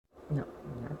No,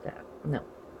 not that. No.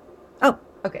 Oh,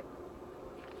 okay.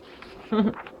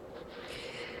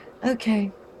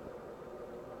 Okay.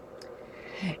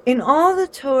 In all the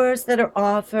tours that are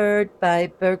offered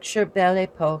by Berkshire Belle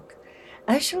Epoque,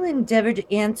 I shall endeavor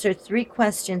to answer three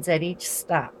questions at each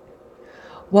stop.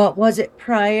 What was it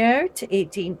prior to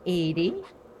 1880?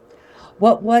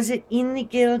 What was it in the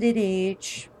Gilded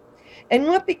Age? And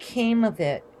what became of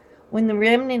it when the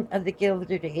remnant of the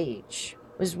Gilded Age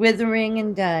was withering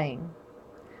and dying,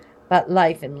 but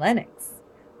life in Lenox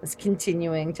was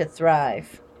continuing to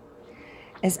thrive?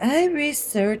 As I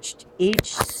researched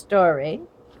each story,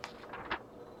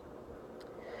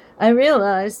 I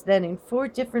realized that in four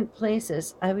different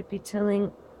places I would be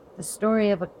telling the story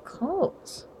of a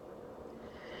cult.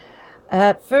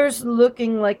 At first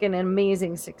looking like an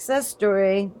amazing success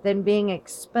story, then being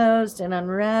exposed and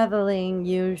unraveling,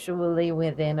 usually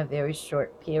within a very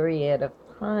short period of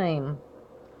time.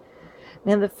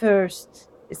 Now, the first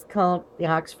is called the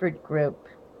Oxford Group,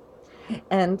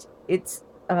 and it's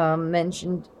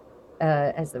mentioned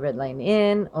as the Red Line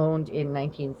Inn, owned in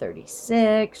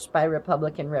 1936 by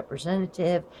Republican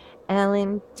Representative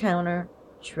Allen Towner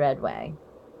Treadway.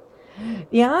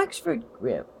 The Oxford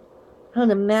Group held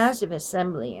a massive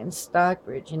assembly in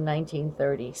Stockbridge in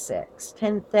 1936.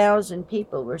 10,000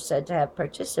 people were said to have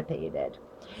participated.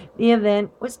 The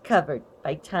event was covered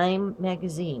by Time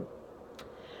magazine.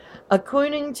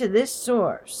 According to this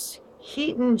source,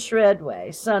 Heaton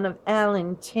Treadway, son of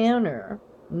Allen Towner,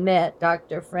 met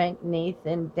Dr. Frank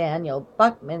Nathan Daniel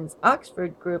Buckman's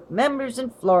Oxford Group members in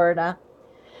Florida,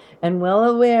 and well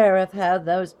aware of how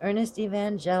those earnest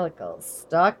evangelicals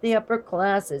stalked the upper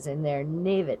classes in their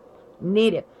native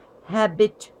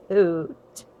habitat,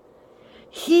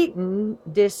 Heaton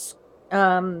discoursed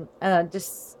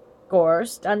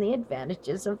on the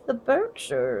advantages of the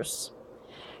Berkshires.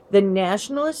 The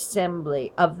National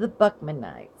Assembly of the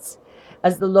Buckmanites,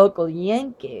 as the local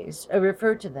Yankees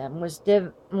referred to them, was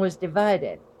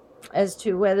divided as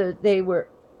to whether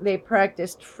they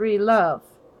practiced free love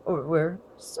or were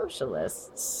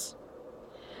socialists.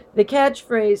 The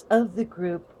catchphrase of the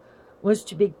group was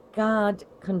to be God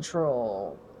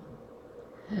control.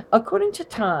 According to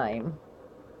Time,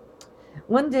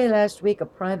 one day last week, a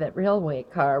private railway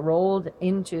car rolled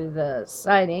into the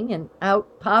siding and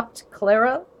out popped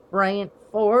Clara Bryant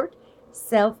Ford,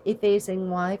 self-effacing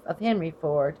wife of Henry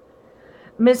Ford.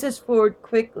 Mrs. Ford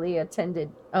quickly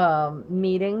attended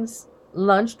meetings,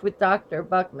 lunched with Dr.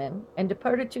 Buckman, and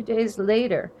departed 2 days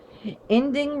later,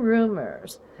 ending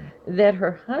rumors that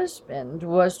her husband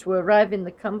was to arrive in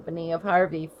the company of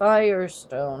Harvey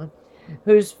Firestone,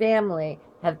 whose family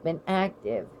have been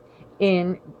active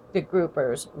in the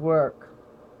groupers' work.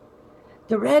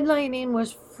 The Red Line Inn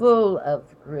was full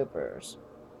of groupers,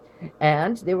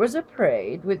 and there was a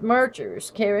parade with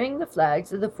marchers carrying the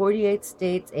flags of the 48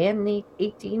 states and the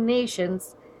 18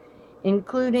 nations,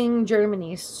 including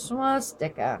Germany's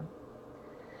swastika.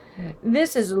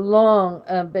 This has long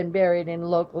been buried in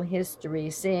local history,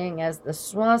 seeing as the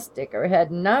swastika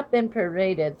had not been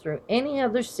paraded through any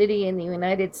other city in the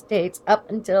United States up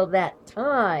until that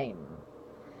time.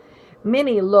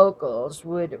 Many locals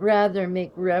would rather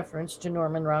make reference to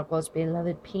Norman Rockwell's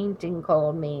beloved painting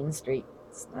called Main Street,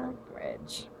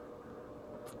 Stockbridge.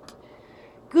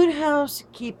 Good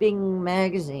Housekeeping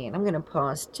magazine. I'm going to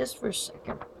pause just for a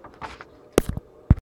second.